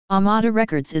Amada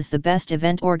Records is the best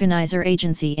event organizer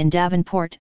agency in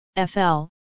Davenport, FL,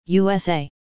 USA.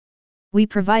 We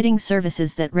providing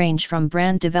services that range from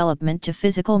brand development to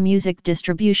physical music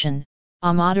distribution.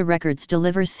 Amada Records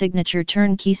delivers signature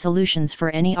turnkey solutions for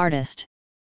any artist.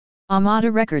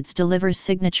 Amada Records delivers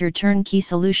signature turnkey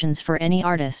solutions for any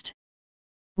artist.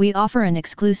 We offer an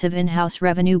exclusive in-house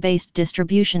revenue-based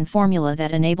distribution formula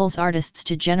that enables artists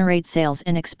to generate sales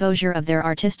and exposure of their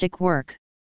artistic work.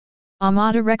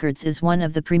 Amada Records is one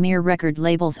of the premier record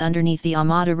labels underneath the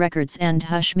Amada Records and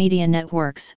Hush Media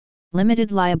Networks,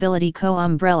 limited liability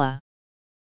co-umbrella.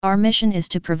 Our mission is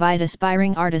to provide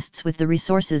aspiring artists with the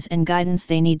resources and guidance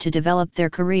they need to develop their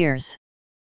careers.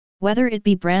 Whether it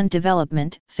be brand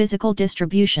development, physical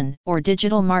distribution, or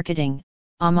digital marketing,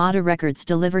 Amada Records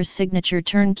delivers signature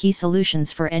turnkey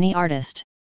solutions for any artist.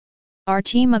 Our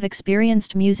team of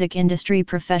experienced music industry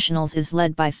professionals is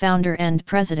led by founder and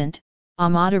president,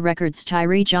 Amada Records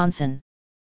Tyree Johnson.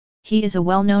 He is a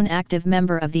well-known active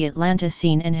member of the Atlanta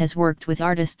scene and has worked with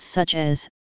artists such as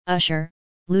Usher,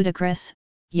 Ludacris,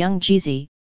 Young Jeezy,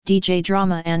 DJ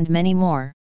Drama and many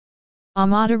more.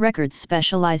 Amada Records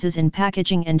specializes in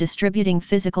packaging and distributing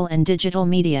physical and digital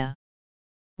media.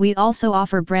 We also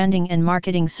offer branding and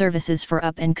marketing services for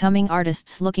up-and-coming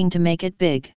artists looking to make it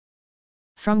big.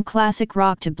 From classic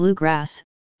rock to bluegrass,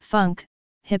 funk,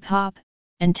 hip-hop,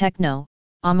 and techno,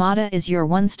 Amada is your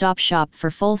one-stop shop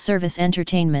for full-service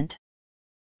entertainment.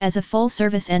 As a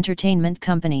full-service entertainment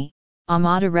company,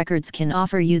 Amada Records can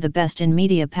offer you the best in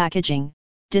media packaging,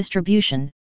 distribution,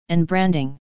 and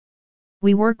branding.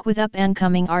 We work with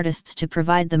up-and-coming artists to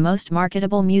provide the most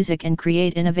marketable music and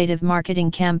create innovative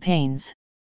marketing campaigns.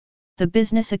 The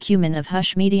business acumen of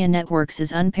Hush Media Networks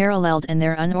is unparalleled, and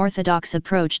their unorthodox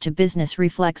approach to business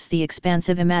reflects the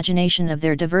expansive imagination of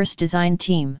their diverse design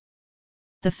team.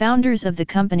 The founders of the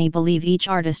company believe each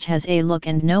artist has a look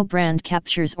and no brand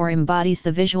captures or embodies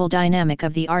the visual dynamic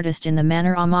of the artist in the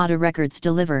manner Amada Records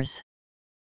delivers.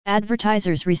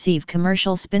 Advertisers receive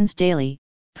commercial spins daily,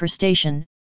 per station,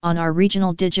 on our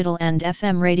regional digital and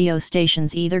FM radio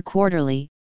stations either quarterly,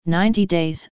 90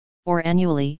 days, or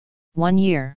annually, 1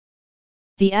 year.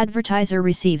 The advertiser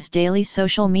receives daily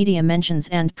social media mentions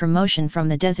and promotion from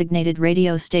the designated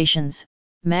radio stations,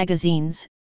 magazines,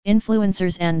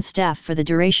 influencers and staff for the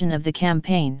duration of the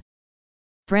campaign.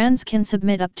 Brands can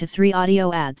submit up to 3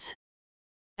 audio ads.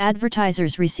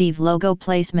 Advertisers receive logo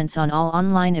placements on all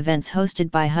online events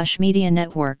hosted by Hush Media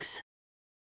Networks.